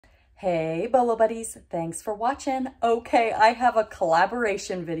Hey Bolo buddies, thanks for watching. Okay, I have a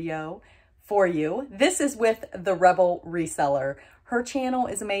collaboration video for you. This is with the Rebel reseller. Her channel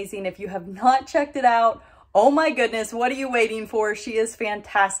is amazing. If you have not checked it out, oh my goodness, what are you waiting for? She is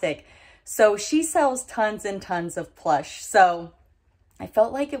fantastic. So she sells tons and tons of plush. So I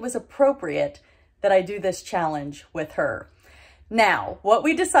felt like it was appropriate that I do this challenge with her. Now, what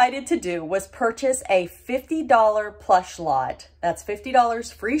we decided to do was purchase a $50 plush lot. That's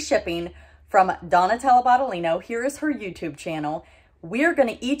 $50 free shipping from Donatella Bottolino. Here is her YouTube channel. We're going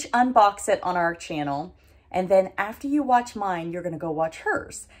to each unbox it on our channel. And then after you watch mine, you're going to go watch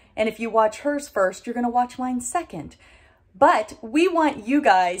hers. And if you watch hers first, you're going to watch mine second. But we want you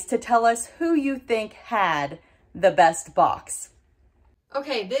guys to tell us who you think had the best box.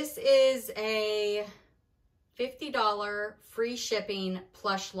 Okay, this is a $50 free shipping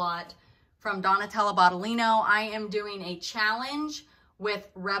plush lot from Donatella Bottolino. I am doing a challenge with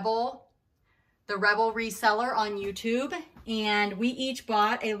Rebel, the Rebel reseller on YouTube. And we each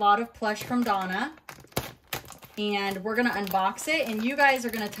bought a lot of plush from Donna. And we're going to unbox it. And you guys are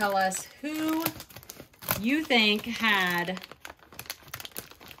going to tell us who you think had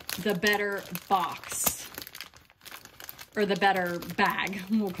the better box. Or the better bag,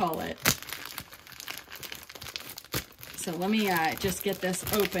 we'll call it. So let me just get this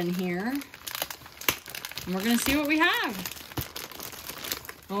open here. And we're going to see what we have.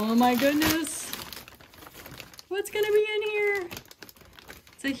 Oh my goodness. What's going to be in here?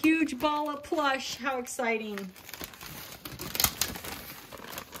 It's a huge ball of plush. How exciting.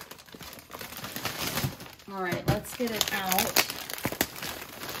 All right, let's get it out.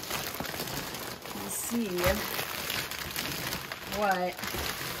 Let's see what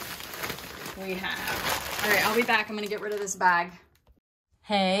we have. All right, I'll be back. I'm going to get rid of this bag.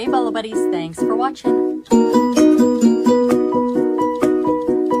 Hey, Bolo buddies. Thanks for watching. Full-time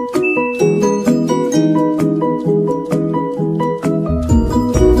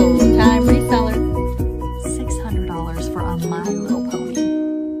reseller. $600 for a My Little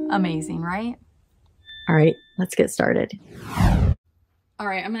Pony. Amazing, right? All right, let's get started. All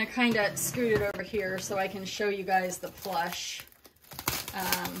right, I'm going to kind of scoot it over here so I can show you guys the plush.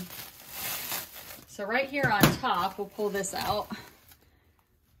 So right here on top, we'll pull this out.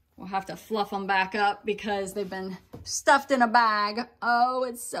 We'll have to fluff them back up because they've been stuffed in a bag. Oh,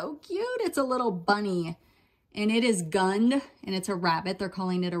 it's so cute. It's a little bunny and it is gunned and it's a rabbit. They're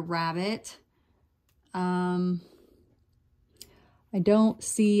calling it a rabbit. I don't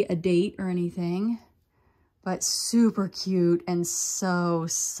see a date or anything, but super cute and so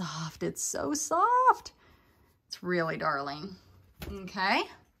soft. It's so soft. It's really darling. Okay.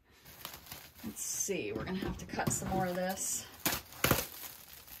 Let's see, we're gonna have to cut some more of this.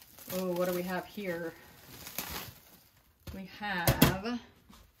 Oh, what do we have here? We have,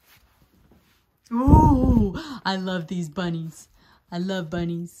 ooh, I love these bunnies. I love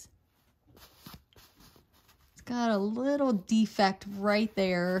bunnies. It's got a little defect right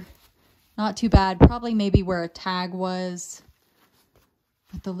there. Not too bad, probably maybe where a tag was.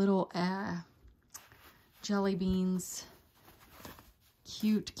 With the little jelly beans.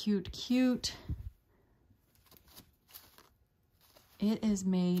 Cute, cute, cute. It is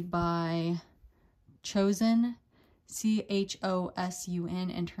made by Chosun, C-H-O-S-U-N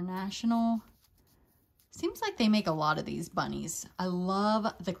International. Seems like they make a lot of these bunnies. I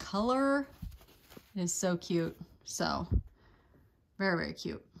love the color. It is so cute. So, very, very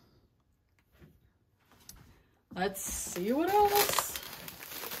cute. Let's see what else.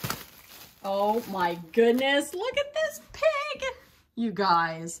 Oh my goodness, look at this pig. You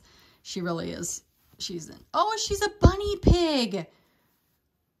guys, she really is. She's a bunny pig.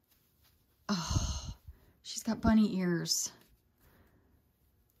 Oh, she's got bunny ears.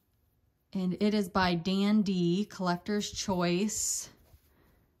 And it is by Dan D, Collector's Choice.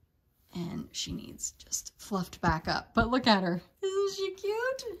 And she needs just fluffed back up. But look at her. Isn't she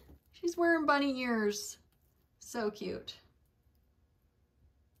cute? She's wearing bunny ears. So cute.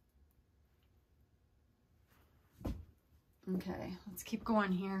 Okay, let's keep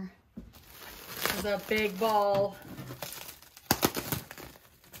going here. There's a big ball.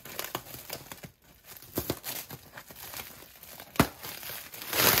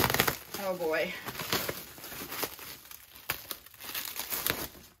 Oh boy.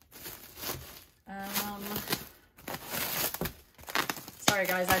 Sorry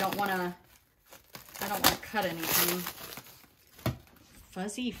guys, I don't want to cut anything.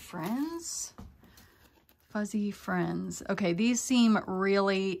 Fuzzy Friends? Fuzzy Friends. Okay, these seem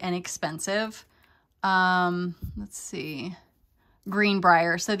really inexpensive. Let's see.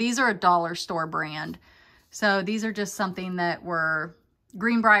 Greenbrier. So these are a dollar store brand. So these are just something that were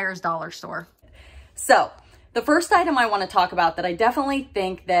Greenbrier's dollar store. So the first item I want to talk about that I definitely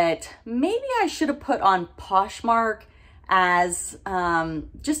think that maybe I should have put on Poshmark as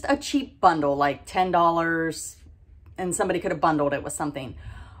just a cheap bundle, like $10, and somebody could have bundled it with something,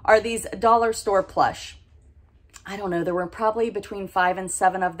 are these dollar store plush. I don't know, there were probably between 5 and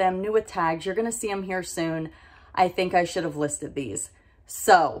 7 of them, new with tags. You're gonna see them here soon. I think I should have listed these.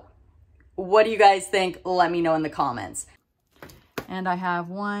 So what do you guys think? Let me know in the comments. And I have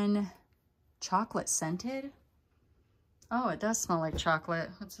one chocolate scented. Oh, it does smell like chocolate.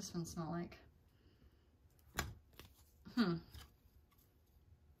 What's this one smell like?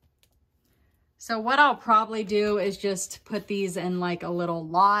 So what I'll probably do is just put these in like a little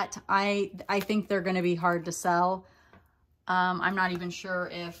lot. I think they're going to be hard to sell. I'm not even sure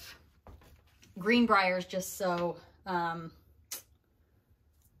if Greenbrier's just so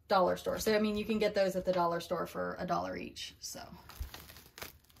dollar store. So I mean, you can get those at the dollar store for $1 each. So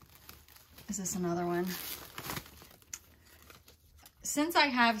is this another one? Since I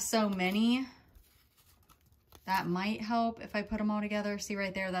have so many, that might help if I put them all together. See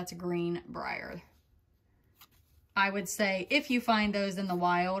right there, that's Greenbrier. I would say if you find those in the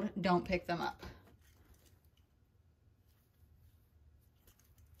wild, don't pick them up.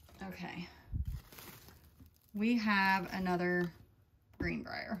 Okay. We have another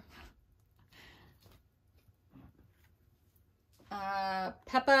Greenbrier.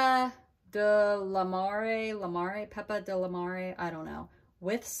 Peppa de la Mare, Peppa de la Mare, I don't know,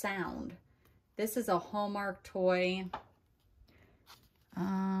 with sound. This is a Hallmark toy. It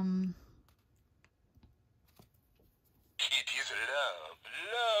is love,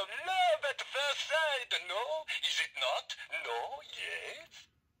 love, love at first sight, no? Is it not? No, yes?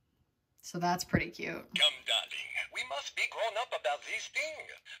 So that's pretty cute. Come, darling, we must be grown up about this thing.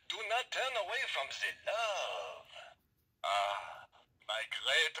 Do not turn away from the love. Ah, my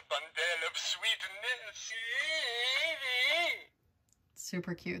great bundle of sweetness.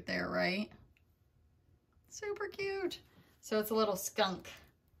 Super cute there, right? Super cute. So it's a little skunk.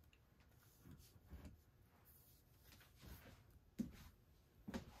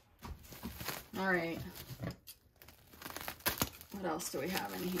 All right. What else do we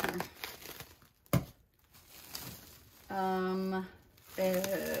have in here?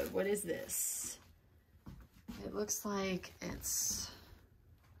 What is this? It looks like it's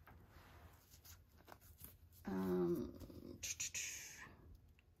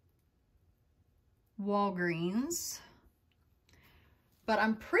Walgreens, but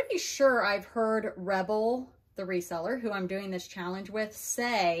I'm pretty sure I've heard Rebel, the reseller who I'm doing this challenge with,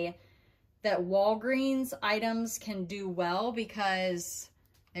 say that Walgreens items can do well because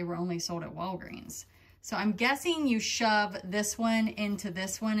they were only sold at Walgreens. So I'm guessing you shove this one into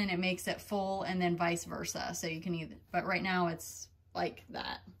this one and it makes it full, and then vice versa. So you can either, but right now it's like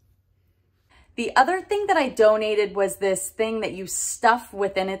that. The other thing that I donated was this thing that you stuff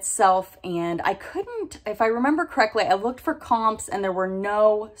within itself, and I couldn't, if I remember correctly, I looked for comps and there were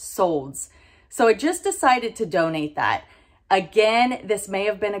no solds. So I just decided to donate that. Again, this may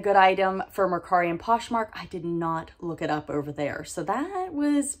have been a good item for Mercari and Poshmark. I did not look it up over there. So that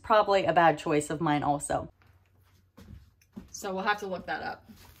was probably a bad choice of mine also. So we'll have to look that up.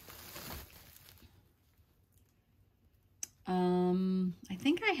 I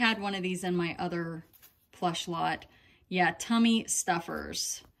think I had one of these in my other plush lot. Yeah, tummy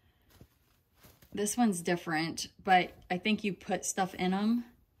stuffers. This one's different, but I think you put stuff in them.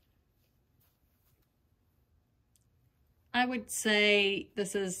 I would say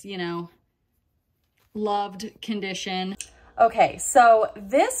this is, you know, loved condition. Okay, so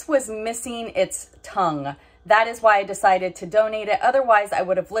this was missing its tongue. That is why I decided to donate it. Otherwise, I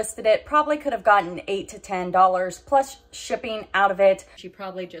would have listed it. Probably could have gotten $8 to $10 plus shipping out of it. She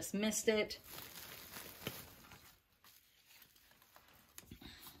probably just missed it.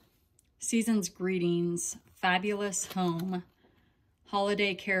 Season's Greetings, Fabulous Home,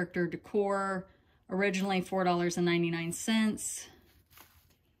 Holiday Character Decor, originally $4.99.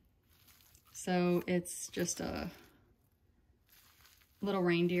 So it's just a little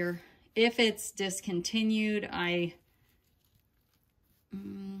reindeer. If it's discontinued,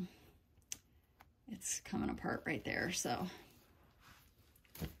 it's coming apart right there, so.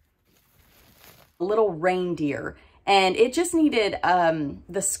 Little reindeer, and it just needed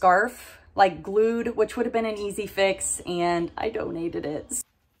the scarf like glued, which would have been an easy fix, and I donated it.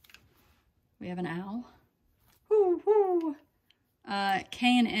 We have an owl. Woo, woo.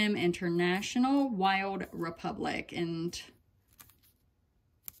 K&M International, Wild Republic, and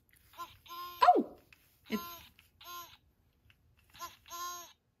oh,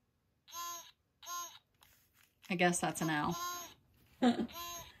 I guess that's an owl. I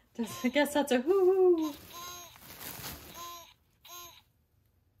guess that's a hoo-hoo.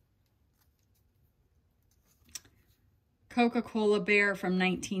 Coca-Cola bear from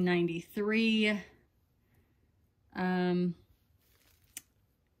 1993.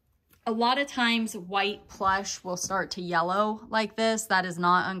 A lot of times white plush will start to yellow like this. That is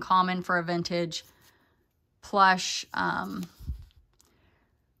not uncommon for a vintage plush. I'll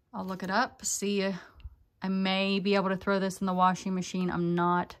look it up, see. I may be able to throw this in the washing machine. I'm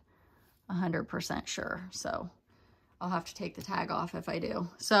not 100% sure, so I'll have to take the tag off if I do.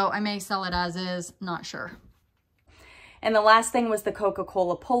 So I may sell it as is, not sure. And the last thing was the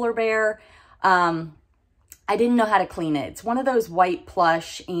Coca-Cola polar bear. I didn't know how to clean it. It's one of those white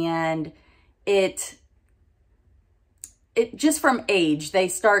plush, and it just from age, they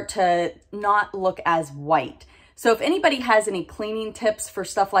start to not look as white. So if anybody has any cleaning tips for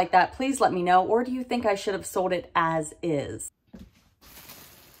stuff like that, please let me know. Or do you think I should have sold it as is?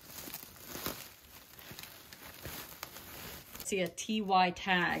 See a TY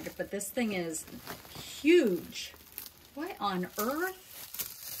tag, but this thing is huge. What on earth?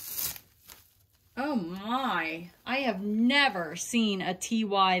 Oh my, I have never seen a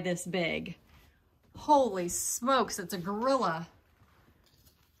TY this big. Holy smokes, it's a gorilla.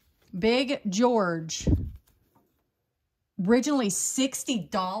 Big George. Originally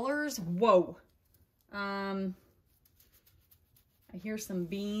 $60. Whoa. I hear some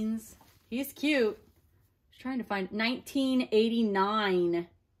beans. He's cute. I'm trying to find 1989.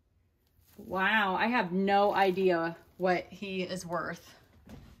 Wow, I have no idea what he is worth.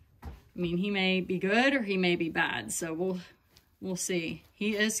 I mean, he may be good or he may be bad, so we'll see.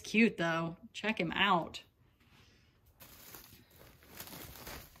 He is cute though. Check him out.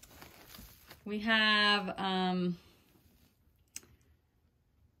 We have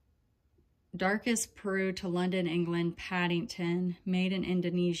Darkest Peru to London, England, Paddington, made in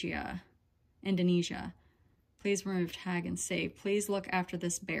Indonesia. Please remove tag and save. Please look after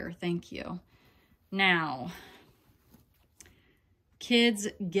this bear. Thank you. Now, kids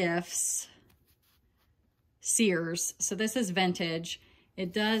gifts, Sears. So this is vintage.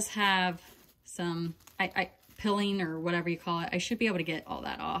 It does have some pilling or whatever you call it. I should be able to get all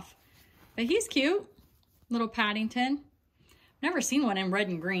that off. But he's cute. Little Paddington. Never seen one in red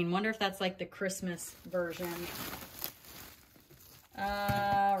and green. Wonder if that's like the Christmas version.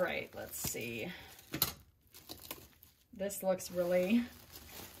 All right, let's see. This looks really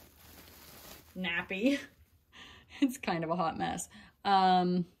nappy. It's kind of a hot mess.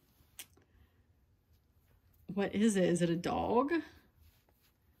 What is it? Is it a dog?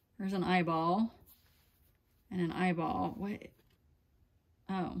 There's an eyeball and an eyeball. What?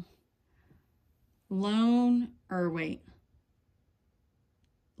 Oh. Lou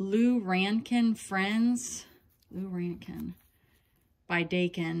Rankin Friends. Lou Rankin by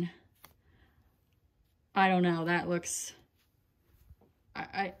Dakin. I don't know. That looks...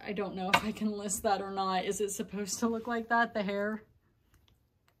 I don't know if I can list that or not. Is it supposed to look like that, the hair?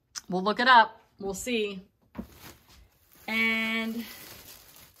 We'll look it up. We'll see. And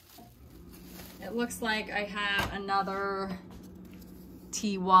it looks like I have another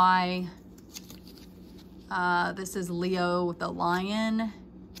TY. This is Leo the Lion.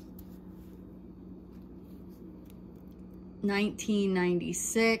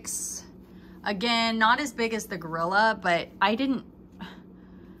 1996. Again, not as big as the gorilla, but I didn't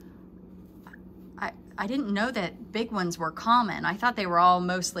know that big ones were common. I thought they were all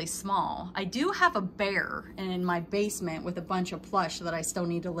mostly small. I do have a bear in my basement with a bunch of plush that I still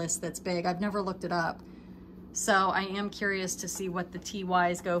need to list that's big. I've never looked it up. So I am curious to see what the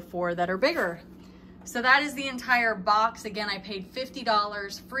TYs go for that are bigger. So that is the entire box. Again, I paid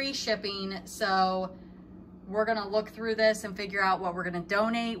 $50, free shipping. So we're gonna look through this and figure out what we're gonna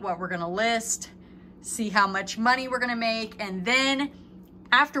donate, what we're gonna list, see how much money we're gonna make, and then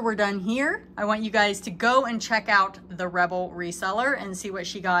after we're done here, I want you guys to go and check out the Rebel reseller and see what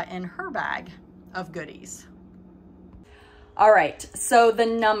she got in her bag of goodies. All right, so the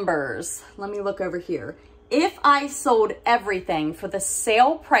numbers, let me look over here. If I sold everything for the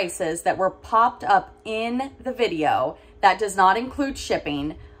sale prices that were popped up in the video, that does not include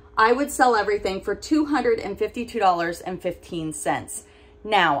shipping, I would sell everything for $252.15.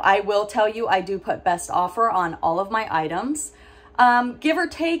 Now, I will tell you, I do put best offer on all of my items. Give or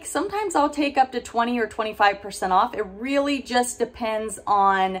take, sometimes I'll take up to 20 or 25% off. It really just depends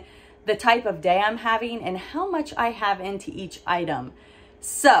on the type of day I'm having and how much I have into each item.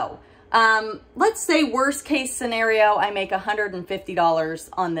 So, let's say worst case scenario, I make $150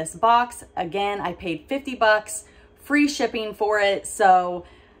 on this box. Again, I paid 50 bucks, free shipping for it. So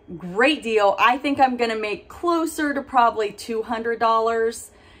Great deal. I think I'm going to make closer to probably $200.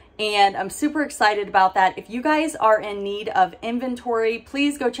 And I'm super excited about that. If you guys are in need of inventory,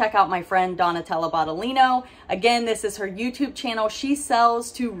 please go check out my friend Donatella Bottolino. Again, this is her YouTube channel. She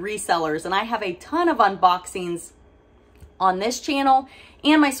sells to resellers, and I have a ton of unboxings on this channel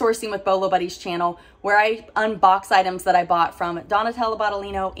and my Sourcing with Bolo Buddies channel, where I unbox items that I bought from Donatella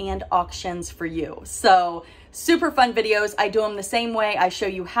Bottolino and Auctions for You. So super fun videos. I do them the same way. I show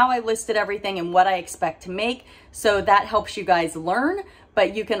you how I listed everything and what I expect to make. So that helps you guys learn,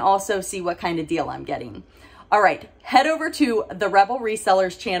 but you can also see what kind of deal I'm getting. All right, head over to the Rebel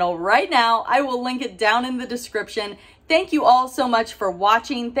Resellers channel right now. I will link it down in the description. Thank you all so much for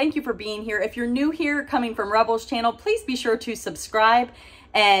watching. Thank you for being here. If you're new here coming from Rebel's channel, please be sure to subscribe.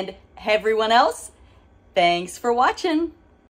 And everyone else, thanks for watching.